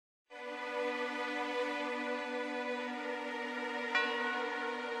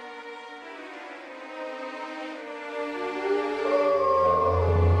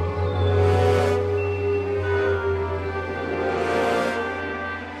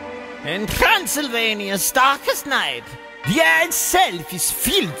In Transylvania's darkest night, the air itself is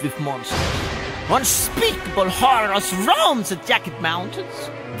filled with monsters. Unspeakable horrors roam the jagged mountains.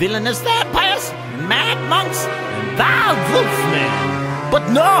 Villainous vampires, mad monks, and wild wolfmen. But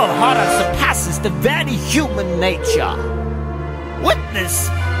no horror surpasses the very human nature. Witness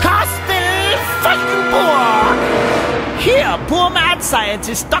Castle Falkenburg! Here, poor mad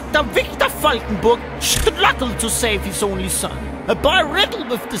scientist Dr. Victor Falkenburg struggled to save his only son, a boy riddled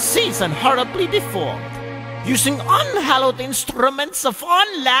with disease and horribly deformed. Using unhallowed instruments of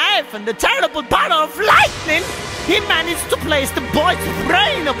unlife and the terrible power of lightning, he managed to place the boy's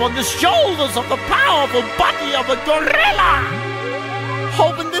brain upon the shoulders of the powerful body of a gorilla.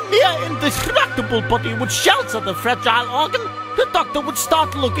 Hoping the near indestructible body would shelter the fragile organ, the doctor would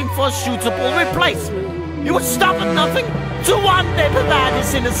start looking for a suitable replacement. He would stop at nothing to one day provide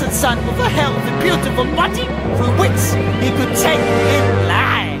his innocent son with a healthy, beautiful body through which he could take in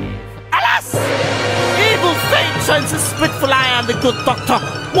life. Alas! Evil fate turns his spiteful eye on the good doctor,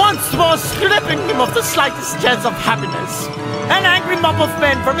 once more stripping him of the slightest chance of happiness. An angry mob of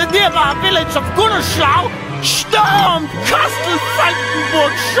men from the nearby village of Gunnerschlau stormed Castle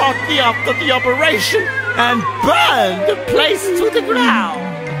Falkenburg shortly after the operation and burned the place to the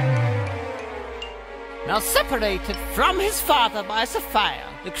ground. Now separated from his father by the fire,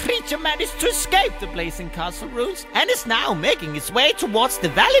 the creature managed to escape the blazing castle ruins and is now making its way towards the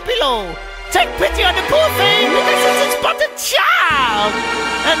valley below. Take pity on the poor thing, because it is but a child!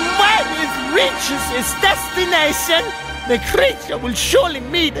 And when it reaches its destination, the creature will surely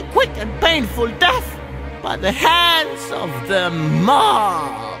meet a quick and painful death by the hands of the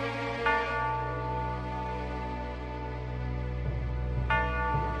mob.